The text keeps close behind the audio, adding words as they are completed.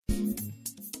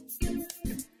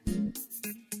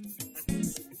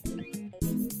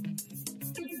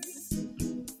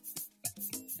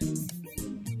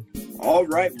All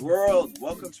right, world.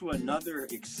 Welcome to another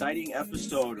exciting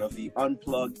episode of the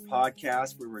Unplugged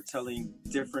podcast, where we're telling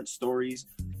different stories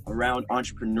around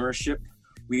entrepreneurship.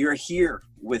 We are here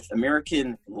with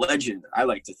American legend, I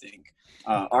like to think,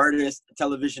 artist,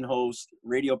 television host,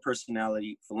 radio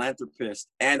personality, philanthropist,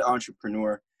 and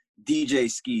entrepreneur, DJ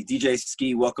Ski. DJ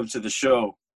Ski, welcome to the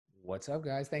show. What's up,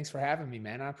 guys? Thanks for having me,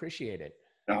 man. I appreciate it.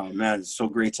 Oh man, it's so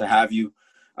great to have you.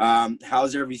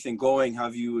 How's everything going? How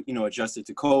have you, adjusted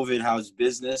to COVID? How's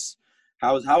business?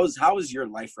 How is your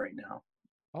life right now?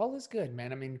 All is good,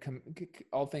 man. I mean,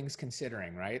 all things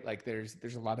considering, right? Like, there's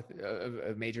a lot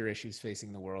of major issues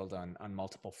facing the world on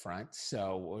multiple fronts.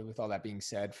 So, with all that being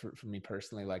said, for me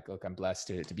personally, look, I'm blessed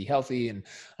to be healthy and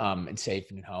safe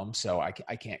and at home. So I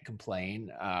can't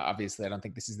complain. Obviously, I don't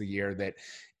think this is the year that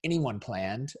anyone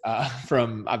planned.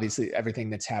 From obviously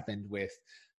everything that's happened with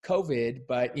COVID,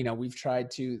 but we've tried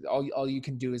to, all you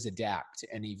can do is adapt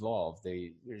and evolve.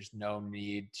 There's no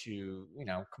need to,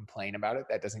 complain about it.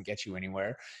 That doesn't get you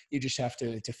anywhere. You just have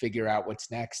to figure out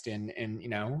what's next and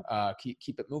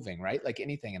keep it moving, right? Like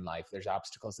anything in life, there's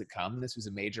obstacles that come. This was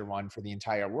a major one for the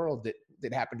entire world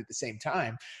that happened at the same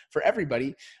time for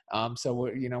everybody. So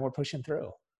we're pushing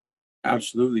through.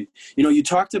 Absolutely. You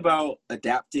talked about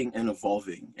adapting and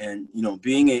evolving and,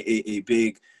 being a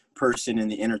big person in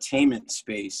the entertainment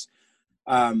space.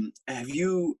 Have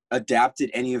you adapted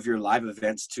any of your live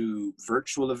events to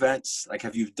virtual events? Like,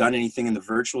 have you done anything in the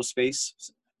virtual space?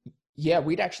 Yeah,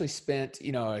 we'd actually spent,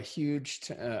 a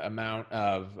huge amount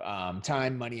of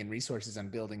time, money, and resources on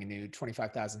building a new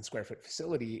 25,000 square foot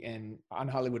facility on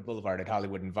Hollywood Boulevard at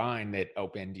Hollywood and Vine that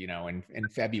opened, in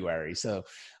February. So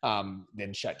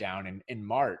then shut down in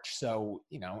March. So,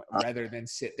 rather than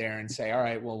sit there and say, all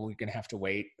right, well, we're going to have to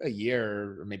wait a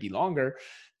year or maybe longer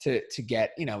to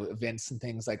get, events and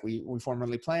things like we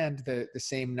formerly planned the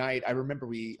same night. I remember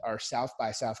our South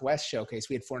by Southwest showcase,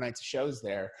 we had 4 nights of shows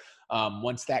there.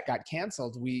 Once that got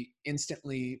canceled, we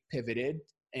instantly pivoted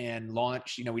and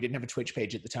launched. We didn't have a Twitch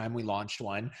page at the time. We launched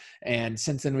one. And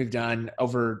since then we've done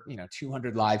over,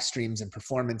 200 live streams and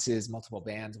performances, multiple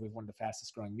bands. We've one of the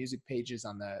fastest growing music pages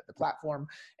on the platform.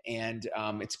 And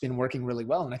it's been working really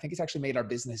well. And I think it's actually made our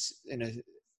business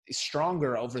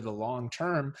stronger over the long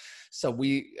term. So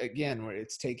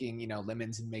it's taking,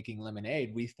 lemons and making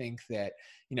lemonade. We think that,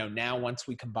 now once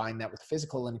we combine that with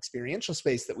physical and experiential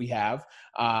space that we have,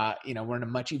 we're in a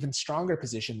much even stronger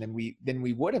position than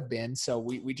we would have been. So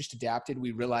we just adapted.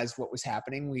 We realized what was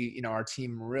happening. Our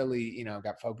team really,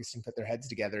 got focused and put their heads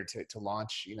together to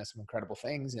launch, some incredible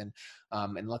things. And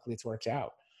luckily it's worked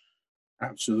out.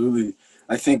 Absolutely.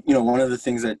 I think, one of the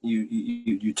things that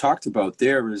you talked about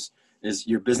there is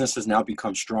your business has now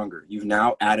become stronger. You've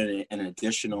now added an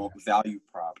additional value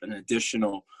prop, an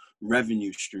additional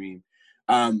revenue stream.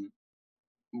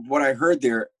 What I heard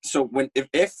there, so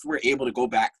if we're able to go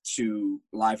back to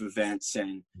live events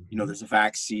and, there's a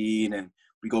vaccine and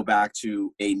we go back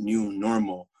to a new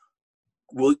normal,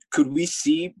 could we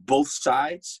see both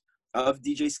sides of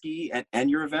DJ Ski and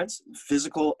your events,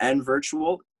 physical and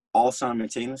virtual, all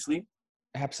simultaneously?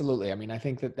 Absolutely. I mean, I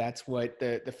think that's what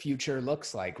the future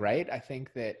looks like, right? I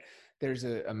think that there's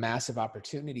a massive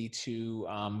opportunity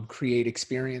to create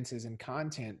experiences and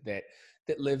content that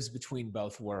lives between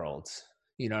both worlds.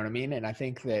 You know what I mean? And I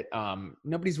think that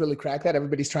nobody's really cracked that.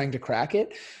 Everybody's trying to crack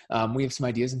it. We have some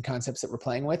ideas and concepts that we're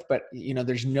playing with, but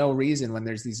there's no reason when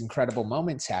there's these incredible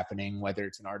moments happening, whether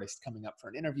it's an artist coming up for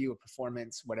an interview, a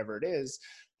performance, whatever it is,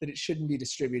 that it shouldn't be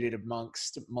distributed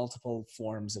amongst multiple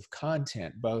forms of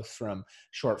content, both from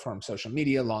short form social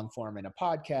media, long form in a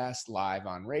podcast, live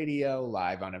on radio,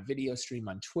 live on a video stream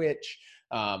on Twitch.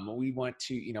 We want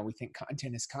to, we think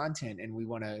content is content, and we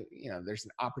want to, there's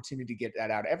an opportunity to get that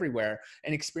out everywhere.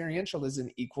 And experiential is an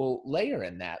equal layer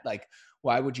in that. Like,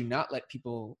 why would you not let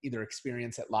people either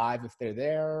experience it live if they're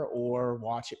there or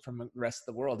watch it from the rest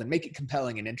of the world and make it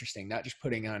compelling and interesting, not just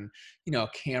putting on, a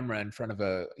camera in front of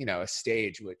a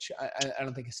stage, which I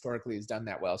don't think historically has done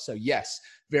that well. So yes,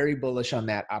 very bullish on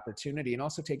that opportunity, and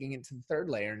also taking it to the third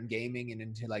layer and gaming and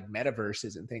into like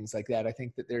metaverses and things like that. I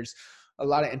think that there's a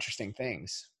lot of interesting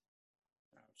things.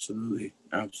 Absolutely.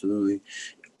 Absolutely.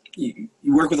 You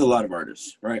work with a lot of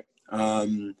artists, right?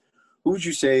 Who would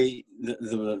you say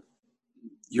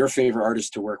your favorite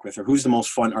artist to work with, or who's the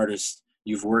most fun artist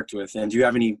you've worked with? And do you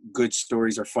have any good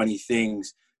stories or funny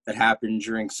things that happened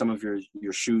during some of your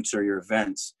shoots or your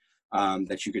events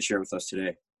that you could share with us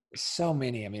today? So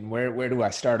many. I mean, where do I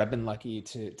start? I've been lucky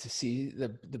to see the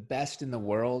best in the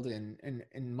world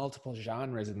in multiple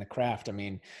genres in the craft. I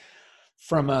mean,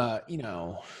 from a,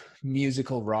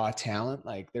 musical raw talent,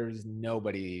 like there's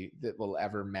nobody that will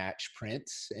ever match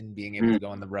Prince, and being able Mm, to go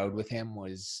on the road with him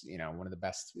was, one of the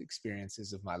best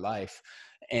experiences of my life.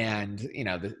 And,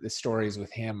 the stories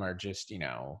with him are just,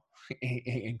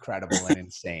 incredible and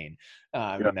insane.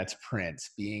 I yeah. mean, that's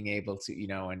Prince being able to,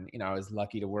 and, I was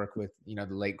lucky to work with, the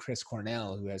late Chris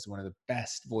Cornell, who has one of the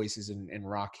best voices in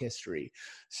rock history.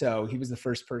 So he was the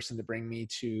first person to bring me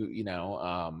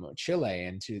to, Chile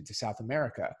and to South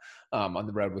America, on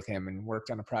the road with him, and worked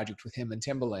on a project with him and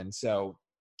Timbaland. So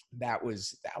that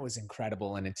was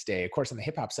incredible in its day. Of course, on the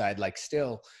hip hop side, like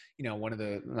still, one of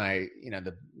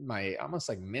my almost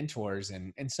like mentors,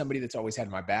 and somebody that's always had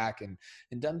my back and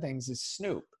done things is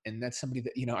Snoop. And that's somebody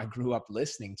that, I grew up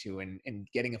listening to, and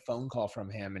getting a phone call from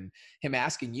him and him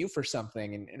asking you for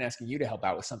something, and asking you to help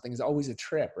out with something is always a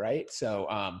trip. Right. So,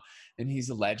 and he's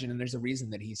a legend, and there's a reason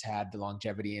that he's had the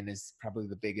longevity and is probably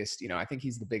the biggest, I think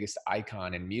he's the biggest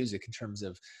icon in music in terms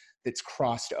of that's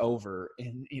crossed over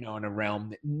in a realm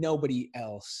that nobody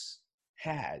else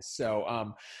has.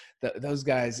 So those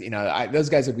guys, those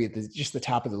guys would be at just the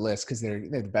top of the list, because they're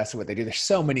the best at what they do. There's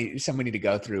so many to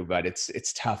go through, but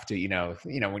it's tough to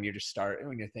when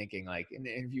you're thinking like, and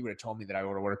if you would have told me that I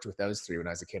would have worked with those three when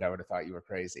I was a kid, I would have thought you were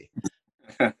crazy.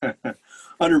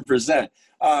 100%.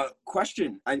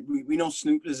 Question. We know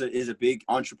Snoop is a big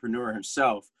entrepreneur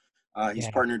himself. He's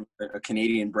Yeah. partnered with a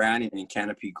Canadian brand in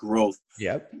Canopy Growth.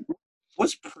 Yep.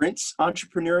 Was Prince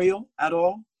entrepreneurial at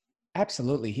all?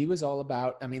 Absolutely. He was all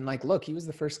about, I mean, like, look, he was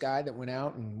the first guy that went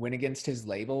out and went against his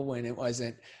label when it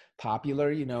wasn't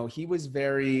popular. He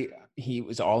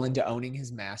was all into owning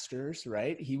his masters,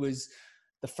 right? He was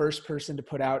the first person to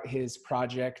put out his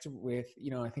project with,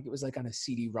 I think it was like on a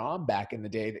CD-ROM back in the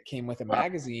day that came with a Wow.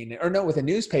 magazine, or no, with a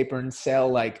newspaper, and sell,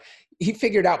 like, he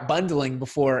figured out bundling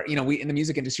before, we, in the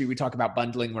music industry, we talk about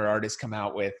bundling where artists come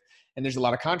out with, and there's a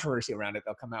lot of controversy around it.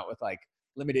 They'll come out with like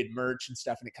limited merch and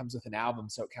stuff, and it comes with an album,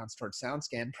 so it counts towards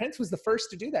SoundScan. Prince was the first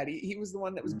to do that. He was the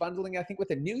one that was bundling, I think,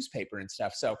 with a newspaper and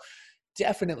stuff. So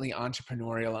definitely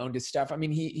entrepreneurial, owned his stuff. I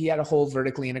mean, he had a whole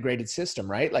vertically integrated system,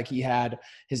 right? Like he had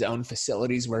his own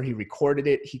facilities where he recorded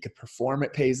it. He could perform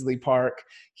at Paisley Park.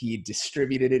 He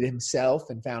distributed it himself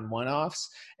and found one-offs.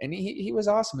 And he was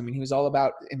awesome. I mean, he was all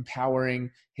about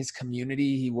empowering his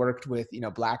community. He worked with,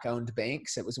 Black owned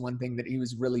banks. It was one thing that he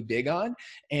was really big on.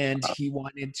 And he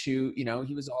wanted to,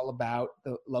 he was all about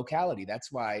the locality. That's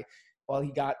why, well,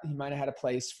 he might have had a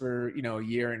place for, a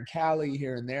year in Cali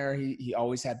here and there. He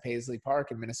always had Paisley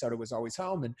Park, and Minnesota was always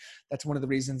home. And that's one of the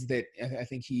reasons that I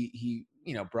think he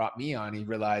brought me on. He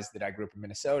realized that I grew up in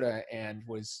Minnesota and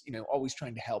was, always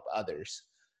trying to help others.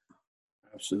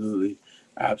 Absolutely.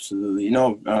 Absolutely.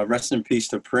 Rest in peace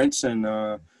to Prince, and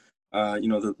the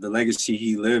legacy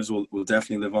he lives will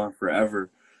definitely live on forever.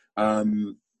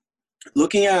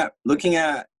 Looking at,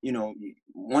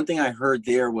 one thing I heard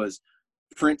there was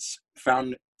Prince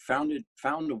found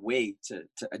a way to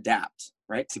adapt,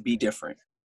 right? To be different.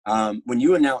 When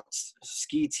you announced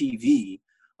Ski TV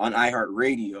on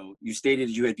iHeartRadio, you stated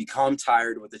you had become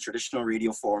tired with the traditional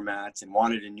radio formats and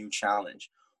wanted a new challenge.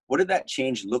 What did that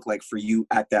change look like for you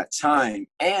at that time?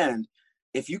 And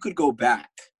if you could go back,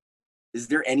 is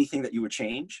there anything that you would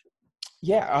change?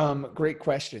 Yeah, great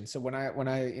question. So when I I went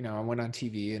on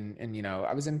TV, and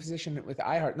I was in position with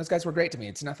iHeart, and those guys were great to me.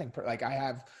 It's nothing like, I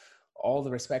have all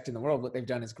the respect in the world. What they've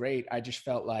done is great. I just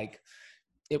felt like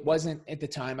it wasn't at the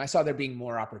time. I saw there being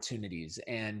more opportunities,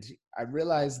 and I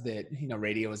realized that,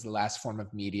 radio was the last form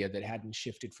of media that hadn't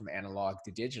shifted from analog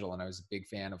to digital. And I was a big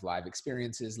fan of live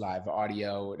experiences, live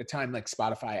audio at a time like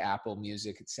Spotify, Apple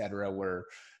Music, et cetera, were,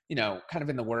 kind of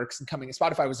in the works and coming.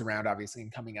 Spotify was around obviously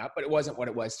and coming up, but it wasn't what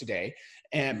it was today.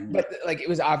 Mhm. But like, it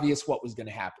was obvious what was going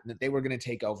to happen, that they were going to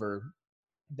take over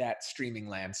that streaming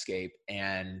landscape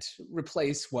and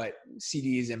replace what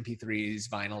CDs, MP3s,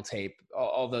 vinyl tape,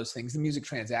 all those things, the music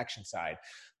transaction side.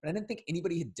 But I didn't think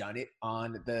anybody had done it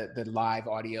on the live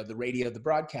audio, the radio, the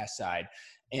broadcast side.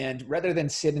 And rather than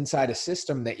sit inside a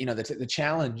system that, the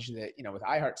challenge that, with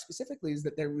iHeart specifically is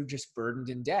that they were just burdened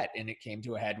in debt. And it came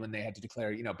to a head when they had to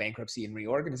declare, bankruptcy and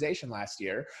reorganization last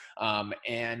year.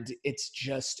 And it's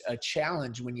just a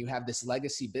challenge when you have this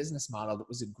legacy business model that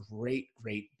was a great,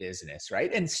 great business,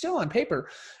 right? And still on paper,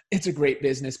 it's a great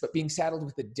business, but being saddled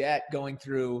with the debt, going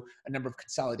through a number of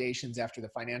consolidations after the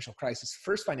financial crisis,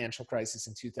 first financial crisis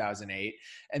in 2008,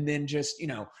 and then just,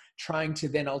 trying to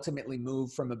then ultimately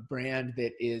move from a brand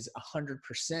that is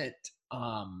 100%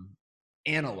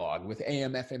 analog with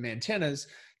AM, FM antennas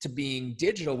to being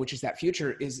digital, which is that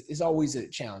future, is always a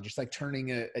challenge. It's like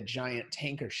turning a giant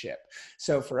tanker ship.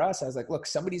 So for us, I was like, look,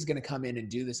 somebody's going to come in and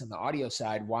do this on the audio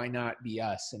side. Why not be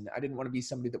us? And I didn't want to be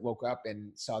somebody that woke up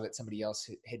and saw that somebody else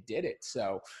had did it.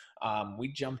 So we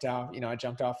jumped off, I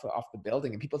jumped off the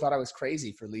building, and people thought I was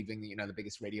crazy for leaving, the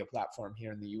biggest radio platform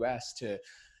here in the US to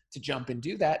jump and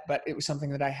do that. But it was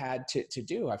something that I had to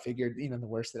do. I figured, the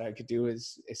worst that I could do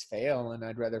is fail. And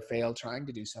I'd rather fail trying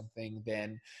to do something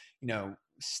than,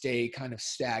 stay kind of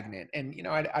stagnant. And,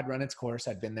 I'd run its course.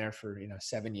 I'd been there for,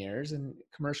 7 years, and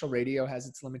commercial radio has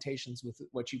its limitations with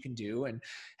what you can do, and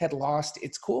had lost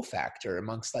its cool factor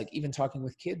amongst like even talking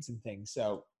with kids and things.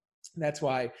 So that's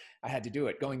why I had to do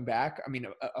it. Going back, I mean,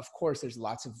 of course, there's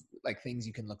lots of like things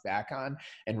you can look back on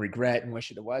and regret and wish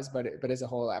it was, but as a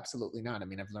whole, absolutely not. I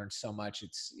mean, I've learned so much.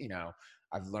 It's,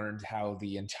 I've learned how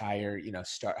the entire,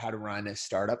 how to run a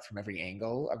startup from every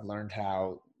angle. I've learned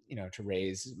how, to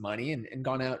raise money and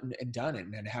gone out and done it,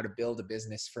 and how to build a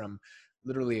business from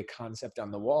literally a concept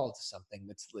on the wall to something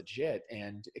that's legit,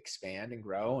 and expand and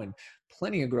grow, and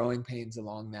plenty of growing pains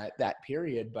along that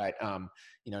period. But,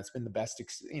 it's been the best,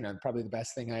 probably the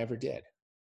best thing I ever did.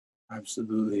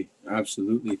 Absolutely.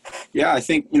 Absolutely. Yeah. I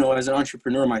think, as an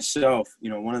entrepreneur myself,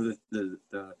 one of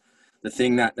the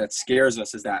thing that scares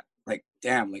us is that, like,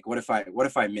 damn, like, what if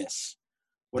I miss,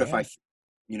 what if I,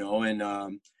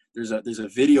 and, there's a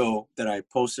video that I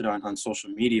posted on social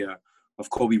media of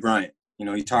Kobe Bryant.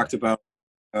 He talked about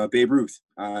Babe Ruth.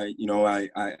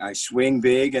 I swing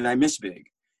big and I miss big.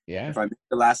 Yeah. If I miss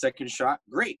the last second shot,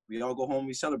 great. We all go home,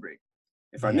 we celebrate.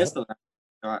 If I miss the last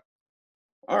shot,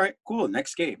 all right, cool.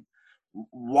 Next game.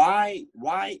 Why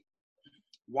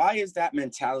is that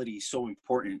mentality so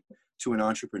important to an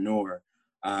entrepreneur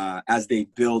as they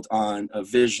build on a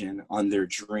vision, on their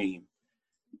dream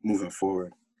moving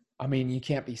forward? I mean, you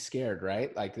can't be scared,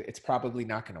 right? Like, it's probably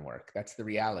not going to work. That's the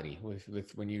reality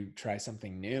with when you try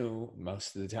something new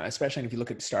most of the time, especially if you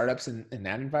look at startups in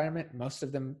that environment, most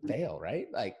of them fail, right?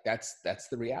 Like that's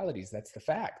the realities. That's the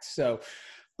fact. So,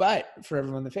 but for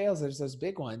everyone that fails, there's those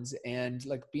big ones. And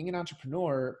like being an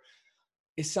entrepreneur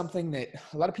is something that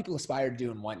a lot of people aspire to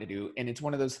do and want to do. And it's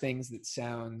one of those things that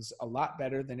sounds a lot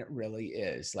better than it really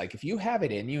is. Like if you have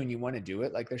it in you and you want to do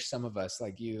it, like there's some of us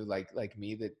like you, like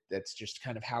me, that's just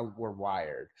kind of how we're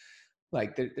wired.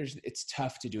 Like it's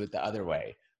tough to do it the other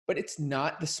way, but it's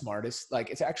not the smartest, like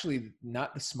it's actually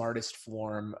not the smartest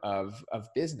form of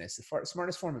business. The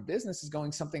smartest form of business is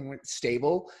going something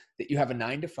stable that you have a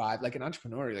 9 to 5, like an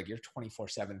entrepreneur, like you're 24/7,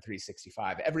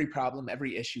 365. Every problem,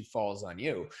 every issue falls on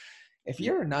you. If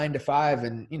you're a 9 to 5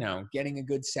 and, getting a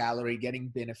good salary, getting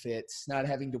benefits, not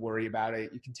having to worry about it,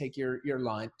 you can take your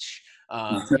lunch,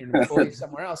 you're an employee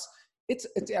somewhere else. It's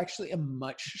actually a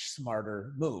much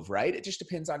smarter move, right? It just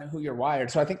depends on who you're wired.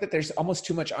 So I think that there's almost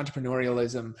too much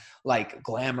entrepreneurialism, like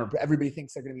glamour. Everybody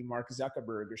thinks they're going to be Mark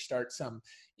Zuckerberg or start some,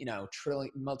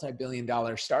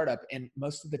 multi-billion-dollar startup. And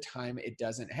most of the time it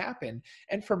doesn't happen.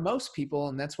 And for most people,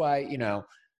 and that's why,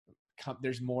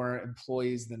 there's more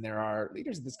employees than there are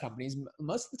leaders of these companies.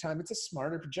 Most of the time it's a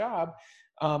smarter job.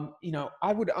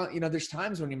 I would, there's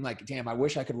times when I'm like, damn, I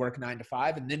wish I could work 9 to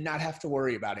 5 and then not have to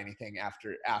worry about anything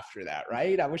after that.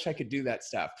 Right. I wish I could do that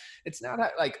stuff. It's not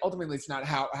like, ultimately it's not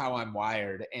how I'm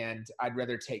wired, and I'd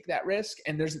rather take that risk.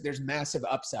 And there's massive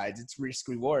upsides. It's risk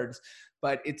rewards,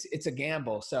 but it's a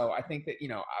gamble. So I think that,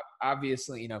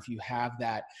 obviously, if you have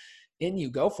that in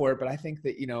you, go for it. But I think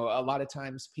that, a lot of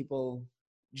times people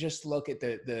just look at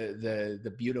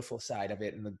the beautiful side of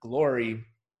it and the glory,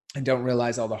 and don't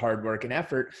realize all the hard work and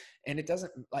effort. And it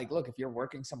doesn't, like, look, if you're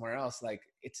working somewhere else, like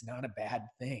it's not a bad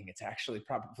thing. It's actually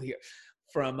probably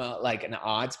from like an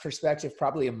odds perspective,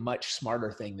 probably a much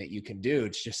smarter thing that you can do.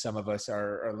 It's just some of us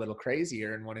are a little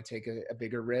crazier and want to take a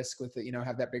bigger risk with it,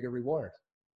 have that bigger reward.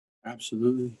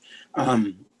 Absolutely.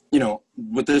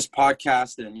 With this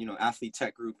podcast and, Athlete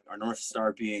Tech Group, our North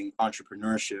Star being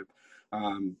entrepreneurship,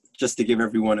 just to give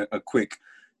everyone a quick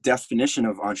definition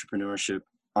of entrepreneurship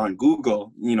on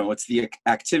Google, it's the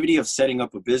activity of setting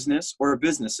up a business or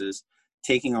businesses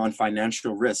taking on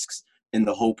financial risks in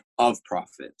the hope of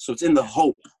profit. So it's in the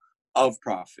hope of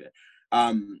profit.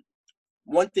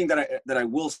 One thing that I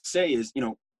will say is,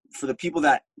 for the people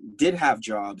that did have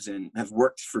jobs and have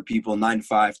worked for people 9 to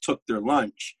 5, took their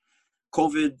lunch,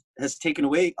 COVID has taken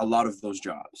away a lot of those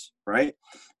jobs, right?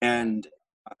 And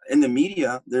in the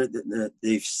media,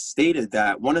 they've stated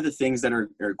that one of the things that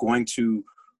are going to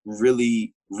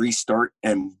really restart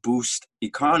and boost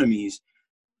economies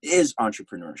is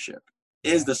entrepreneurship,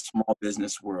 is the small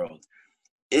business world,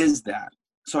 is that.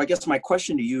 So I guess my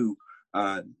question to you,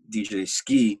 DJ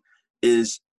Ski,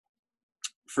 is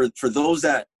for those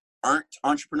that aren't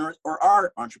entrepreneurs or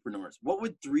are entrepreneurs, what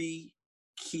would 3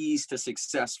 keys to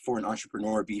success for an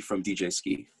entrepreneur be from DJ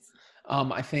Ski?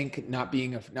 I think not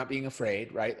being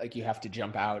afraid, right? Like you have to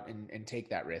jump out and take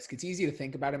that risk. It's easy to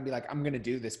think about it and be like, I'm going to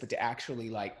do this, but to actually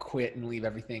like quit and leave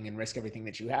everything and risk everything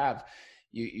that you have,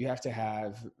 you have to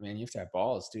have, man, you have to have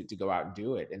balls to go out and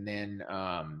do it. And then,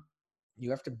 you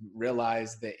have to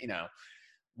realize that,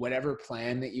 whatever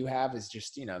plan that you have is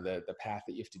just, the path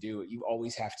that you have to do. You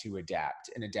always have to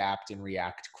adapt and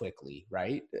react quickly,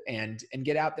 right? And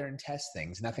get out there and test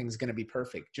things. Nothing's going to be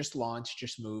perfect. Just launch,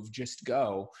 just move, just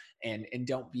go, and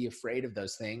don't be afraid of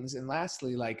those things. And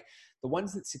lastly, like the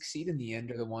ones that succeed in the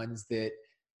end are the ones that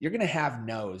you're going to have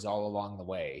no's all along the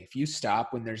way. If you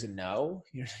stop when there's a no,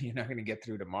 you're not going to get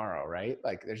through tomorrow, right?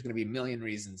 Like there's going to be a million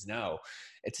reasons no.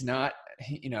 It's not,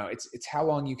 it's how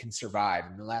long you can survive,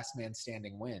 and the last man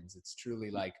standing wins. It's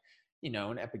truly like,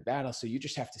 an epic battle. So you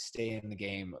just have to stay in the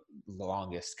game the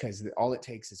longest, because all it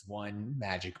takes is one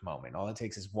magic moment. All it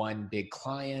takes is one big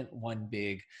client, one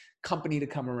big company to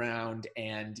come around,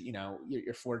 and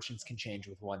your fortunes can change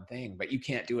with one thing. But you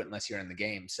can't do it unless you're in the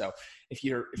game. So if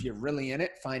you're really in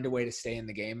it, find a way to stay in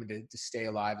the game and to stay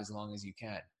alive as long as you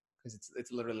can, because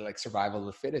it's literally like survival of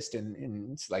the fittest,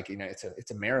 and it's like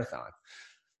it's a marathon.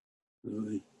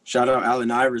 Really. Shout out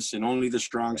Allen Iverson. Only the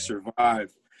strong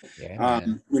survive. Yeah,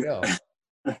 man.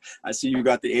 I see you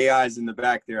got the AIs in the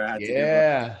back there. I had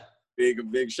to give a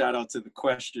big shout out to the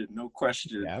question. No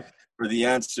question for the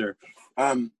answer.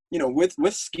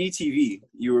 With Ski TV,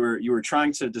 you were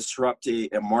trying to disrupt a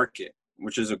market,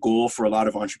 which is a goal for a lot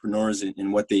of entrepreneurs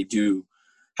in what they do.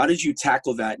 How did you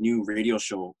tackle that new radio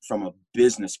show from a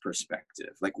business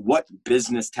perspective? Like, what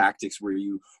business tactics were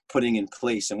you putting in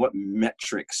place, and what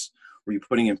metrics were you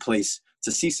putting in place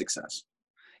to see success?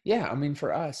 Yeah, I mean,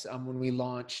 for us, when we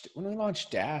launched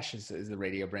Dash as the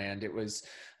radio brand, it was,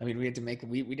 we had to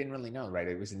we didn't really know, right?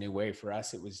 It was a new way for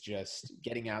us. It was just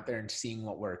getting out there and seeing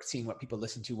what worked, seeing what people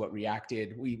listened to, what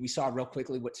reacted. We saw real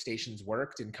quickly what stations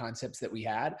worked and concepts that we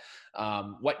had,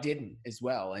 what didn't as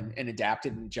well, and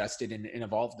adapted and adjusted and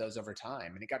evolved those over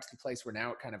time. And it got to the place where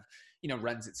now it kind of,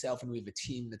 runs itself, and we have a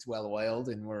team that's well oiled,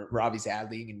 and we're always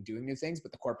ad-libbing and doing new things,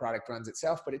 but the core product runs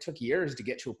itself. But it took years to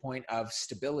get to a point of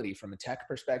stability from a tech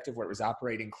perspective, where it was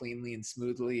operating cleanly and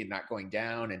smoothly and not going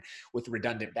down, and with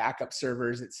redundant backup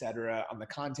servers, et cetera. On the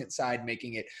content side,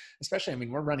 making it, especially,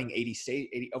 we're running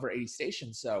over 80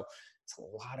 stations. So it's a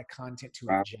lot of content to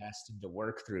ingest and to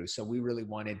work through. So we really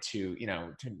wanted to,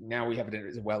 now we have it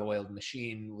as a well-oiled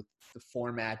machine with the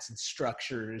formats and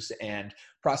structures and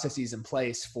processes in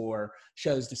place for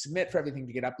shows to submit, for everything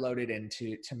to get uploaded, and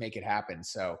to make it happen.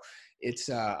 So it's,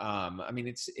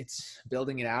 it's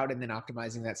building it out and then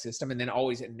optimizing that system. And then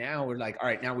now we're like, all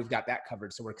right, now we've got that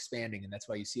covered. So we're expanding. And that's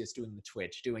why you see us doing the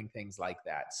Twitch, doing things like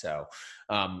that. So,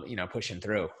 pushing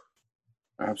through.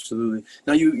 Absolutely.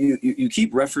 Now you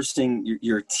keep referencing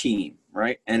your team,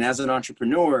 right? And as an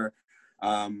entrepreneur,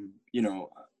 I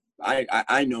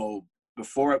know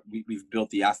before we've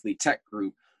built the Athlete Tech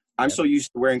Group, I'm so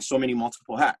used to wearing so many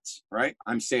multiple hats, right?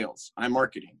 I'm sales, I'm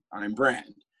marketing, I'm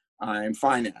brand, I'm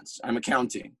finance, I'm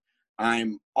accounting,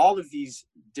 I'm all of these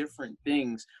different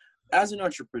things. As an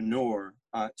entrepreneur,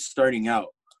 starting out,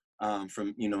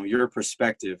 from your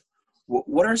perspective,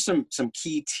 what are some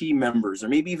key team members, or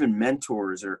maybe even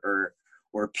mentors, or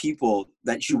people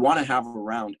that you want to have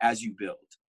around as you build?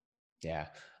 Yeah.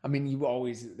 You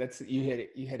hit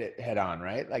it head on,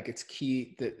 right? Like, it's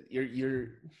key that you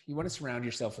want to surround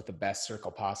yourself with the best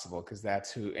circle possible, because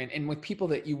that's who, and with people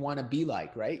that you want to be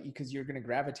like, right? Because you're going to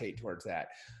gravitate towards that.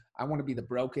 I want to be the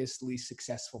brokest, least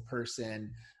successful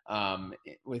person,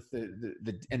 with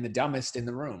the dumbest in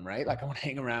the room, right? Like, I want to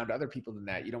hang around other people than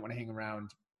that. You don't want to hang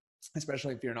around,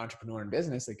 especially if you're an entrepreneur in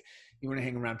business, like, you want to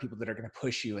hang around people that are going to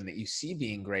push you and that you see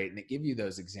being great and that give you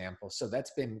those examples. So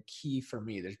that's been key for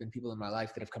me. There's been people in my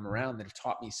life that have come around that have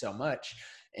taught me so much.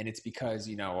 And it's because,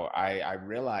 I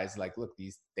realized, like, look,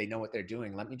 they know what they're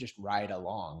doing. Let me just ride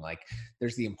along. Like,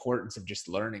 there's the importance of just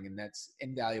learning, and that's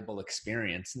invaluable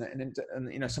experience. And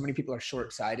so many people are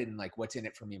short-sighted and like, what's in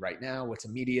it for me right now? What's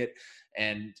immediate?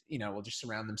 And, will just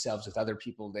surround themselves with other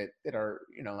people that are,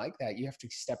 like that. You have to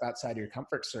step outside of your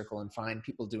comfort circle and find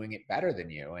people doing it better than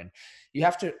you. And you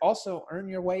have to also earn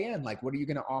your way in. Like, what are you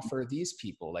going to offer these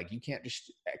people? Like, you can't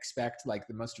just expect, like,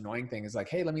 the most annoying thing is like,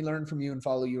 hey, let me learn from you and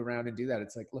follow you around and do that.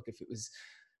 It's like, look, if it was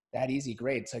that easy,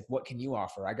 great. It's like, what can you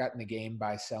offer? I got in the game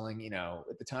by selling,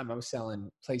 at the time I was selling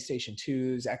PlayStation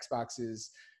 2s, Xboxes,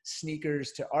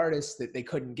 sneakers to artists that they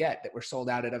couldn't get that were sold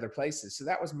out at other places. So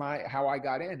that was how I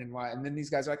got in, and why. And then these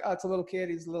guys are like, oh, it's a little kid,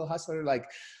 he's a little hustler, like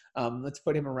let's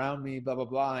put him around me, blah blah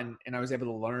blah. And I was able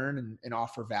to learn and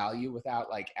offer value without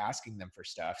like asking them for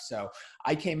stuff. So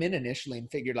I came in initially and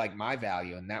figured like my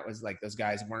value, and that was like those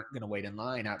guys weren't going to wait in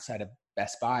line outside of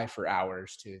Best Buy for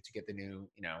hours to get the new,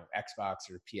 Xbox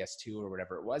or PS2 or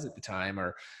whatever it was at the time,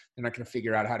 or they're not going to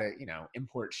figure out how to,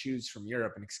 import shoes from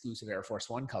Europe, an exclusive Air Force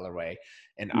One colorway.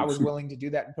 And I was willing to do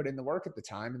that and put in the work at the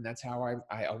time. And that's how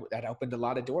that opened a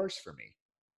lot of doors for me.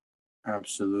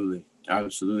 Absolutely.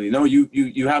 Absolutely. No,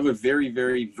 you have a very,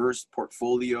 very versed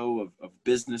portfolio of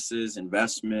businesses,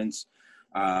 investments,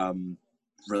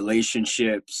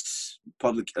 relationships,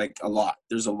 public, like a lot.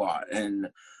 There's a lot. And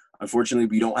unfortunately,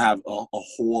 we don't have a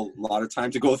whole lot of time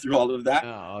to go through all of that.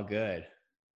 Oh, good.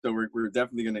 So we're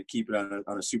definitely going to keep it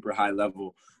on a super high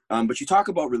level. But you talk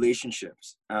about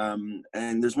relationships. And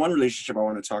there's one relationship I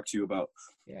want to talk to you about.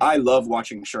 Yeah. I love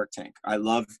watching Shark Tank. I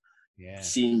love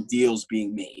seeing deals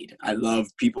being made. I love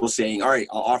people saying, all right,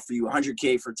 I'll offer you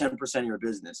 $100K for 10% of your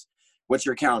business. What's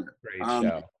your counter? Great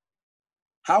show.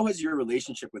 How has your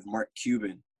relationship with Mark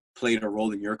Cuban played a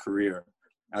role in your career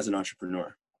as an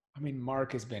entrepreneur? I mean,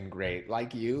 Mark has been great.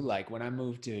 Like you, like when I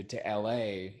moved to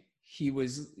LA,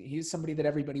 he's somebody that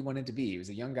everybody wanted to be. He was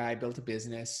a young guy, built a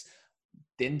business,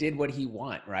 then did what he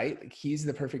want, right? Like he's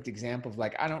the perfect example of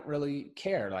like, I don't really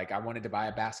care. Like I wanted to buy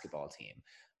a basketball team.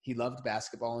 He loved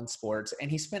basketball and sports, and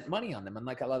he spent money on them.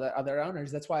 Unlike a lot of other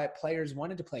owners, that's why players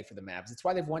wanted to play for the Mavs. That's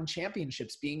why they've won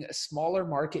championships, being a smaller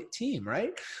market team,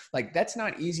 right? Like that's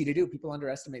not easy to do. People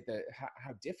underestimate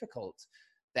how difficult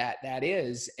that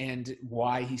is, and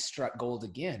why he struck gold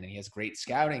again. And he has great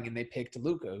scouting, and they picked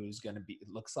Luka, who's going to be, it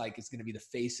looks like is going to be the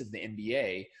face of the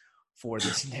NBA for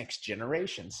this next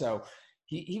generation. So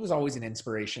he was always an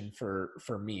inspiration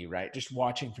for me, right? Just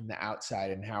watching from the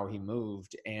outside and how he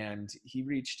moved. And he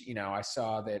reached, I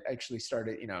saw that actually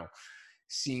started,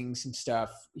 seeing some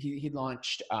stuff. He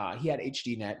launched, he had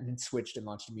HDNet and then switched and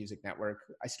launched a music network.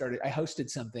 I hosted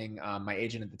something. My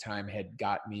agent at the time had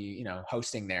got me,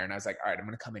 hosting there. And I was like, all right, I'm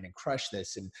going to come in and crush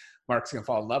this. And Mark's going to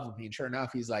fall in love with me. And sure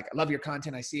enough, he's like, I love your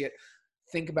content. I see it.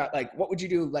 Think about like, what would you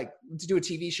do? Like to do a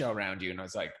TV show around you? And I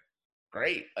was like,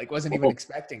 great. Like wasn't even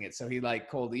expecting it. So he like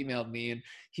cold emailed me, and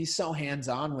he's so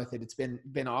hands-on with it. It's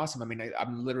been awesome. I mean,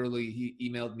 I'm literally, he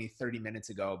emailed me 30 minutes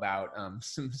ago about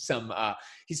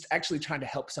he's actually trying to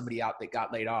help somebody out that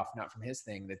got laid off, not from his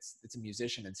thing. That's a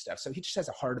musician and stuff. So he just has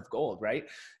a heart of gold, right?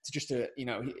 It's just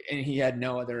and he had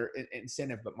no other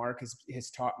incentive, but Mark has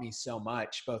taught me so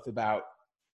much, both about,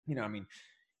 I mean,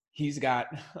 he's got,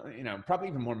 probably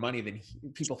even more money than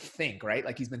people think, right?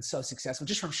 Like he's been so successful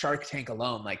just from Shark Tank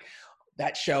alone. Like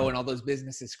that show and all those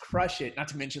businesses crush it. Not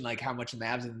to mention like how much the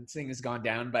Mavs and thing has gone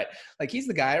down, but like he's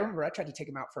the guy. I remember I tried to take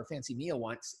him out for a fancy meal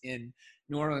once in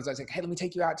New Orleans. I was like, hey, let me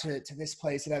take you out to this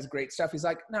place. It has great stuff. He's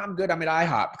like, no, I'm good. I'm at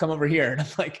IHOP. Come over here. And I'm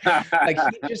like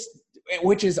he just,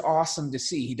 which is awesome to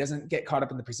see. He doesn't get caught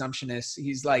up in the presumptuous.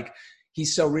 He's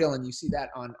so real. And you see that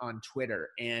on Twitter,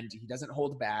 and he doesn't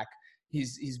hold back.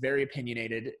 He's very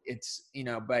opinionated. It's,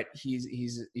 but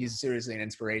he's seriously an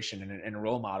inspiration and a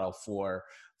role model for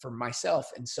myself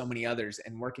and so many others.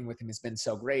 And working with him has been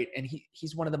so great. And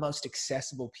he's one of the most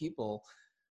accessible people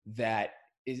that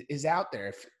is out there.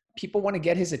 If people want to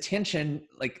get his attention,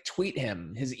 like tweet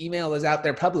him. His email is out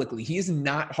there publicly. He's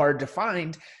not hard to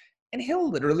find, and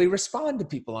he'll literally respond to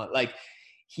people on like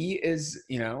he is,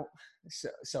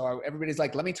 so everybody's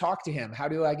like, let me talk to him. How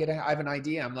do I have an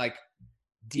idea? I'm like,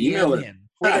 DM him,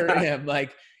 Twitter him,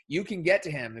 like you can get to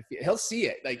him. He'll see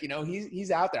it. Like, he's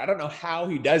out there. I don't know how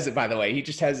he does it, by the way. He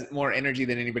just has more energy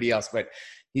than anybody else, but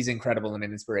he's incredible and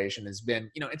an inspiration. Has been,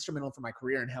 instrumental for my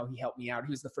career and how he helped me out. He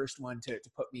was the first one to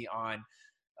put me on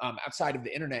outside of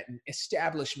the internet and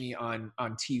establish me on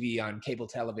TV, on cable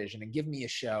television, and give me a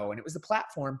show. And it was the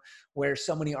platform where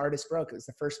so many artists broke. It was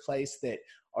the first place that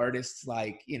artists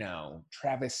like,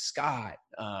 Travis Scott,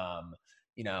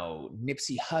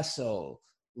 Nipsey Hussle,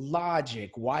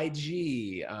 Logic,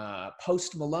 YG,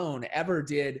 Post Malone ever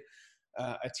did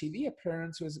a TV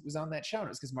appearance was on that show. And it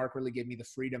was because Mark really gave me the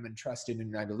freedom and trusted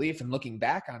in my belief. And looking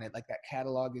back on it, like that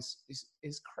catalog is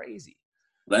crazy.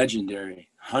 Legendary,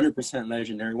 100%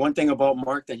 legendary. One thing about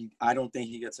Mark that I don't think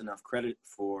he gets enough credit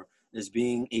for is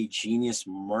being a genius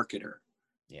marketer.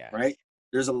 Yeah. Right?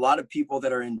 There's a lot of people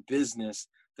that are in business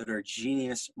that are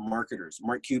genius marketers.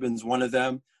 Mark Cuban's one of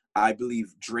them. I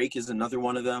believe Drake is another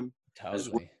one of them. Totally. As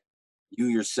well. You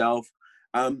yourself.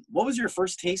 What was your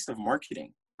first taste of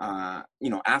marketing?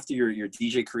 After your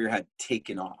DJ career had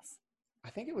taken off? I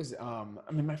think it was, I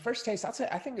mean, my first taste, I'll say,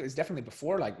 I think it was definitely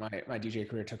before like my DJ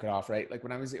career took it off, right? Like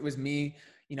when it was me,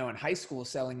 you know, in high school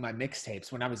selling my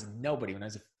mixtapes when I was nobody, when I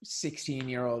was a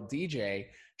 16-year-old DJ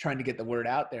trying to get the word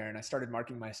out there. And I started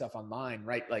marketing myself online,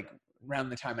 right? Like around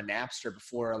the time of Napster,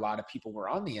 before a lot of people were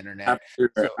on the internet. Napster.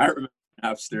 So I remember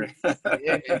Napster.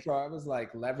 and so I was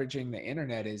like leveraging the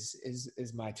internet is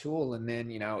my tool. And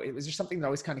then, you know, it was just something that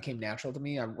always kind of came natural to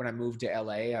me. When I moved to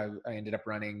LA, I ended up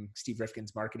running Steve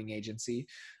Rifkin's marketing agency.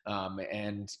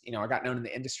 And, you know, I got known in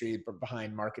the industry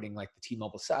behind marketing like the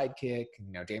T-Mobile Sidekick,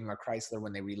 you know, Daimler Chrysler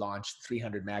when they relaunched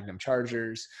 300 Magnum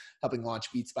Chargers, helping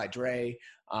launch Beats by Dre.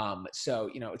 So,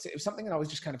 you know, it was something that always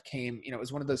just kind of came, you know, it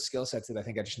was one of those skill sets that I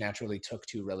think I just naturally took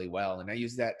to really well. And I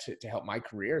used that to help my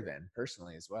career then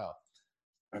personally as well.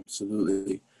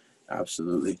 Absolutely.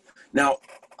 Absolutely. Now,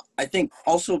 I think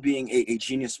also being a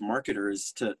genius marketer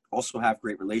is to also have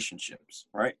great relationships,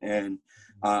 right? And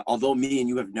although me and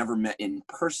you have never met in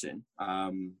person,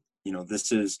 you know,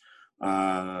 this is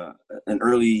we're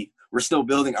still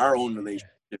building our own relationship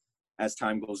as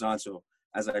time goes on. So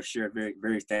as I've shared, very,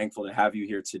 very thankful to have you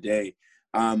here today.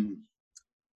 Um,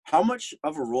 how much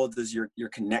of a role does your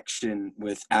connection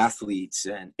with athletes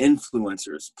and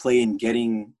influencers play in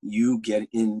getting you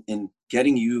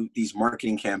these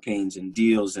marketing campaigns and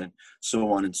deals and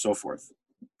so on and so forth?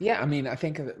 Yeah, I mean, I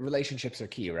think that relationships are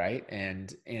key, right?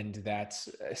 And that's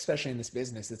especially in this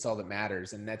business, that's all that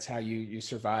matters, and that's how you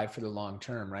survive for the long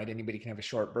term, right? Anybody can have a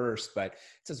short burst, but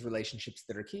it's those relationships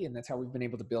that are key, and that's how we've been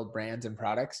able to build brands and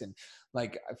products. And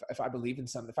like, if I believe in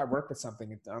something, if I work with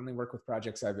something, I only work with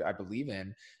projects I believe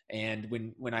in. And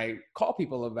when I call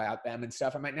people about them and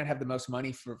stuff, I might not have the most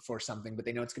money for something, but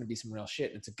they know it's going to be some real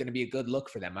shit, and it's going to be a good look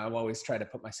for them. I always try to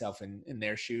put myself in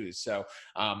their shoes. So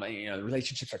you know, the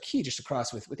relationships are key just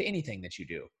across with anything that you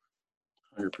do.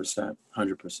 100%,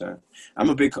 100%. I'm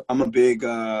a big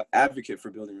advocate for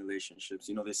building relationships.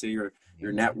 You know, they say your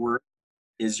Yeah, net worth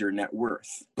is your net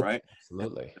worth, right?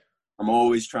 absolutely. I'm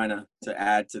always trying to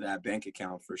add to that bank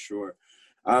account for sure.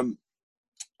 Um,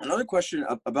 Another question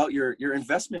about your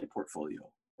investment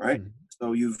portfolio, right? Mhm.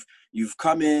 So you've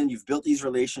come in, you've built these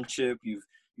relationships,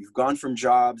 you've gone from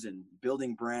jobs and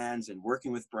building brands and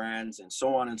working with brands and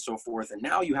so on and so forth, and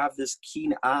now you have this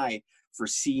keen eye for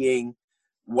seeing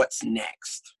what's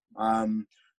next. Can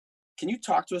you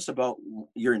talk to us about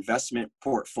your investment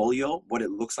portfolio, what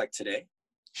it looks like today?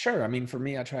 Sure. I mean, for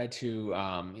me, I tried to,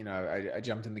 you know, I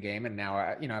jumped in the game, and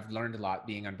now you know, I've learned a lot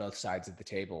being on both sides of the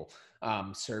table,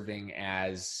 serving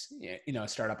as, you know, a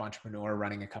startup entrepreneur,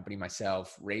 running a company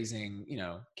myself, raising, you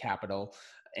know, capital.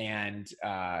 And,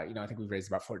 you know, I think we've raised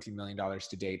about $14 million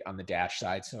to date on the Dash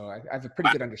side. So I have a pretty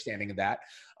good understanding of that.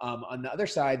 On the other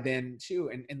side then too,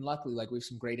 and luckily, like we have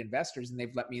some great investors, and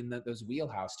they've let me in those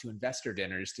wheelhouse to investor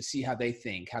dinners to see how they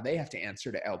think, how they have to answer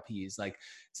to LPs. Like,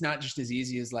 it's not just as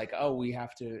easy as like, oh, we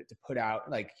have to put out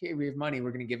like, hey, we have money,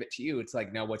 we're going to give it to you. It's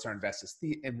like, no, what's our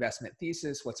investment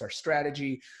thesis? What's our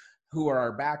strategy? Who are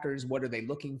our backers? What are they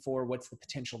looking for? What's the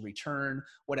potential return?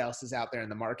 What else is out there in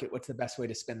the market? What's the best way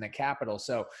to spend the capital?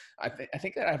 So I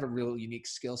think that I have a real unique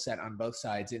skill set on both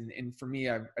sides. And for me,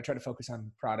 I try to focus on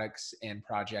products and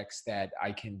projects that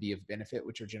I can be of benefit,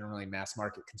 which are generally mass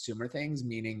market consumer things.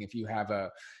 Meaning if you have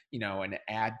you know, an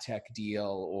ad tech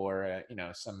deal or you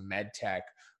know, some med tech,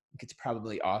 it's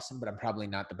probably awesome, but I'm probably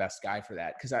not the best guy for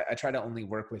that, because I try to only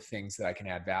work with things that I can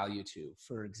add value to.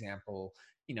 For example,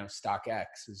 you know,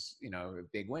 StockX is, you know, a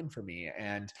big win for me.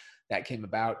 And that came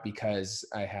about because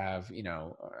I have, you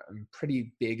know, I'm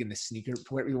pretty big in the sneaker,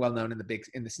 pretty well known in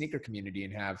the sneaker community,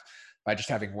 and have, by just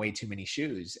having way too many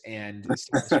shoes, and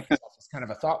established myself as kind of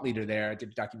a thought leader there. I did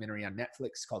a documentary on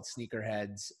Netflix called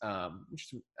Sneakerheads,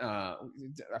 which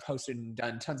I've hosted and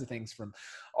done tons of things from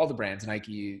all the brands,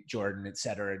 Nike, Jordan, et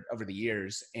cetera, over the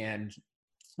years. And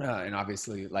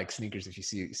obviously like sneakers, if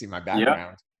you see my Yeah,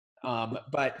 background.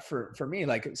 But for me,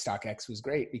 like StockX was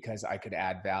great because I could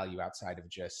add value outside of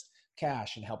just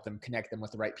cash and help them connect them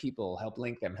with the right people, help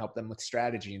link them, help them with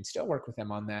strategy, and still work with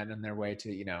them on that and their way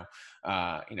to, you know,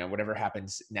 whatever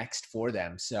happens next for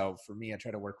them. So for me, I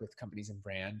try to work with companies and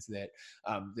brands that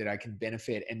I can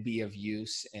benefit and be of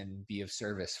use and be of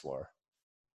service for.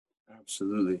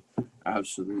 absolutely,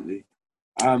 absolutely.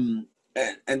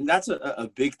 And that's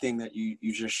a big thing that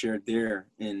you just shared there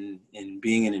in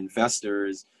being an investor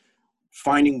is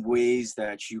finding ways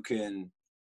that you can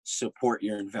support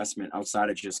your investment outside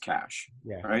of just cash,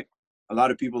 Yeah. right? A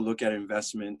lot of people look at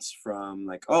investments from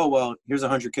like, oh, well, here's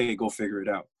 100K, go figure it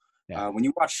out. Yeah. When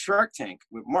you watch Shark Tank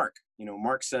with Mark, you know,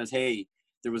 Mark says, hey,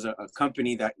 there was a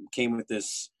company that came with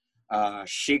this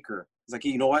shaker. It's like,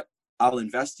 hey, you know what? I'll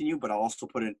invest in you, but I'll also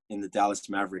put it in the Dallas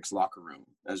Mavericks locker room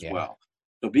as Yeah. well.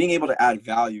 So being able to add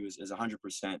value is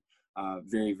 100%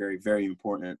 very, very, very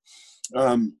important.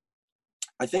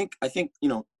 I think,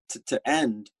 to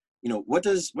end, what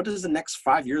does the next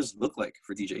 5 years look like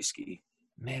for DJ Ski?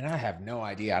 Man, I have no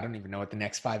idea. I don't even know what the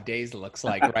next 5 days looks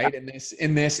like, right?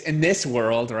 In this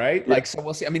world, right? Yeah. Like, so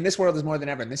we'll see. I mean, this world is more than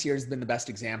ever. And this year has been the best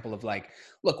example of like,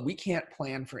 look, we can't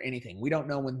plan for anything. We don't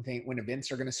know when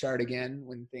events are going to start again,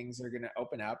 when things are going to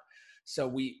open up. So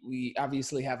we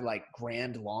obviously have like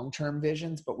grand long-term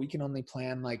visions, but we can only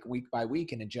plan like week by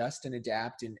week and adjust and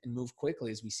adapt and move quickly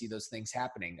as we see those things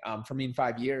happening. For me, in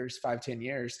 10 years,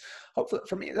 hopefully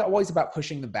for me, it's always about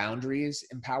pushing the boundaries,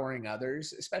 empowering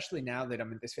others, especially now that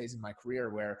I'm in this phase of my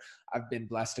career where I've been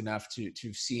blessed enough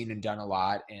to seen and done a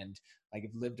lot, and like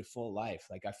I've lived a full life.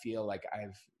 Like I feel like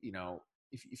I've,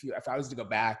 if I was to go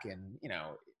back and,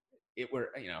 it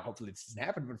were, hopefully this doesn't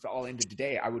happen, but if it all ended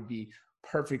today, I would be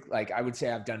perfect. Like I would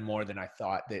say I've done more than I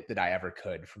thought that I ever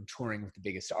could, from touring with the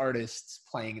biggest artists,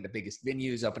 playing at the biggest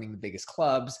venues, opening the biggest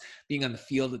clubs, being on the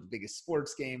field at the biggest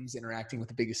sports games, interacting with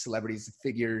the biggest celebrities,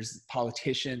 figures,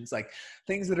 politicians, like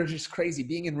things that are just crazy,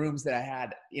 being in rooms that I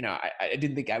had, I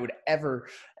didn't think I would ever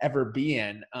be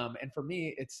in. And for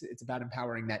me, it's about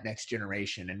empowering that next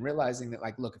generation and realizing that,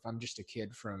 like, look, if I'm just a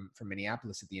kid from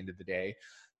Minneapolis at the end of the day,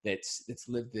 that's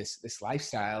lived this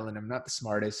lifestyle, and I'm not the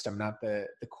smartest, I'm not the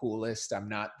coolest, I'm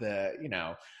not the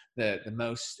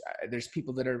most, there's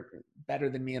people that are better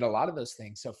than me at a lot of those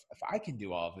things. So if I can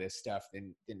do all of this stuff,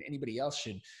 then anybody else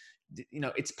should.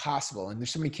 It's possible. And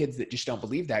there's so many kids that just don't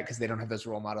believe that because they don't have those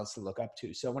role models to look up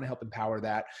to. So I want to help empower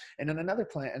that. And on another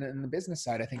plan, and in the business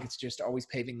side, I think it's just always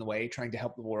paving the way, trying to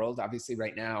help the world. Obviously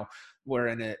right now we're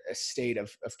in a state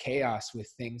of chaos with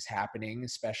things happening,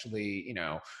 especially,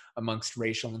 amongst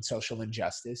racial and social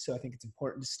injustice. So I think it's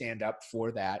important to stand up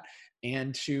for that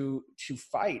and to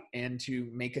fight and to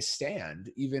make a stand,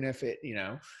 even if it,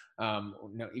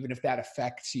 even if that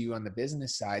affects you on the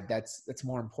business side, that's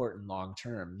more important long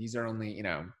term. These are only,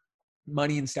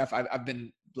 money and stuff. I've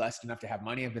been blessed enough to have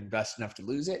money. I've been blessed enough to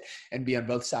lose it and be on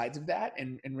both sides of that,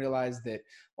 and realize that,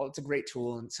 well, it's a great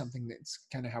tool and something that's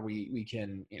kind of how we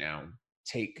can,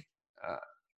 take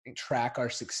and track our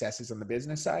successes on the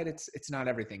business side. It's not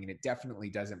everything, and it definitely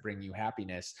doesn't bring you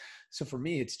happiness. So for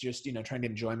me, it's just, trying to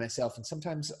enjoy myself and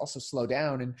sometimes also slow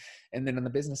down, and then on the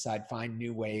business side, find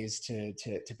new ways to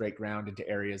break ground into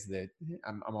areas that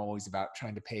I'm always about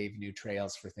trying to pave new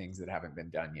trails for things that haven't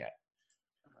been done yet.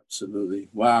 Absolutely.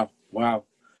 Wow.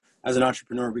 As an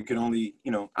entrepreneur, we can only,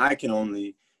 I can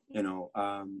only,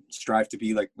 strive to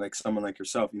be like someone like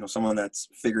yourself, someone that's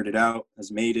figured it out,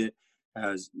 has made it,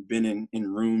 has been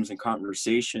in rooms and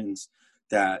conversations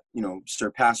that,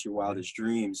 surpass your wildest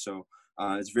dreams. So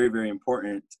it's very, very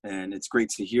important. And it's great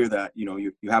to hear that,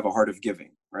 you have a heart of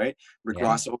giving, right? Rick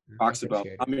Ross talks about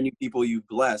how many people you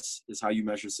bless is how you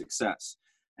measure success.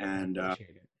 And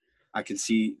I can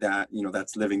see that,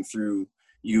 that's living through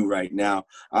you right now.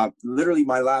 Literally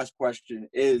my last question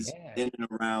is in and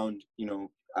around,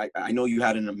 I know you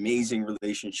had an amazing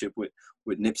relationship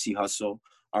with Nipsey Hussle.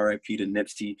 RIP to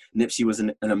Nipsey. Nipsey was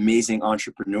an amazing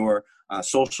entrepreneur,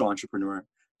 social entrepreneur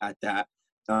at that.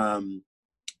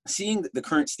 Seeing the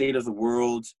current state of the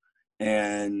world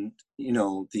and,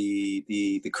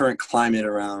 the current climate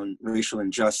around racial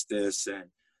injustice and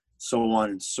so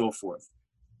on and so forth,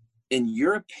 in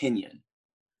your opinion,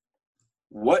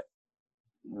 what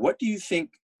do you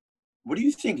think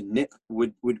Nip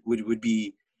would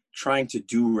be trying to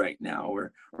do right now,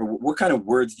 or what kind of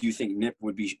words do you think Nip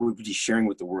would be sharing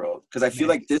with the world? Because I feel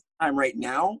like this time right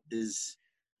now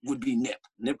would be Nip.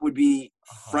 Nip would be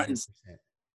front and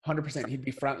 100%. He'd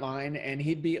be frontline, and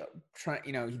he'd be trying,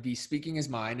 he'd be speaking his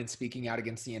mind and speaking out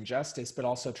against the injustice, but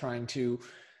also trying to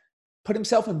put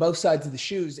himself in both sides of the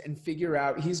shoes and figure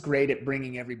out. He's great at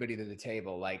bringing everybody to the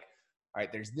table. Like, all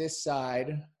right, there's this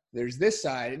side,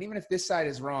 and even if this side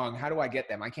is wrong, how do I get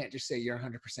them? I can't just say you're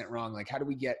 100% wrong. Like, how do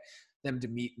we get them to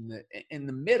meet in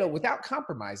the middle without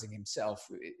compromising himself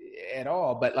at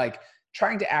all? But like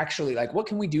trying to actually, like, what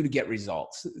can we do to get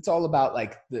results? It's all about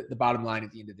like the bottom line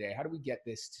at the end of the day. How do we get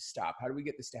this to stop? How do we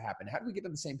get this to happen? How do we get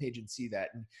on the same page and see that?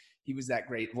 And he was that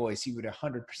great voice. He would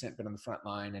 100% been on the front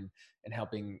part and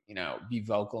helping, be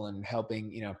vocal and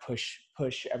helping,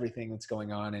 push everything that's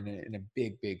going on in a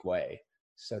big, big way.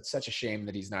 So it's such a shame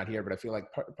that he's not here, but I feel like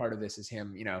part of this is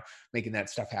him, making that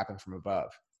stuff happen from above.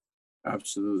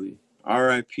 Absolutely.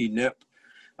 R.I.P. Nip.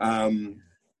 DJ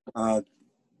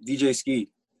Ski,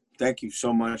 thank you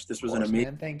so much. This was an amazing.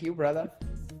 Man, thank you, brother.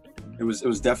 It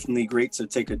was definitely great to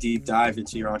take a deep dive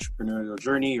into your entrepreneurial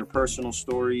journey, your personal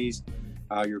stories,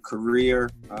 your career.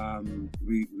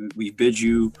 We bid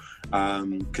you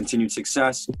continued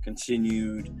success,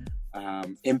 continued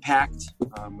impact,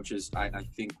 which is, I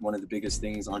think, one of the biggest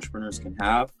things entrepreneurs can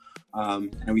have.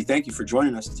 And we thank you for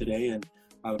joining us today. And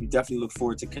we definitely look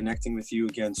forward to connecting with you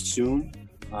again soon.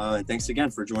 And thanks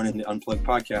again for joining the Unplugged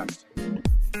podcast.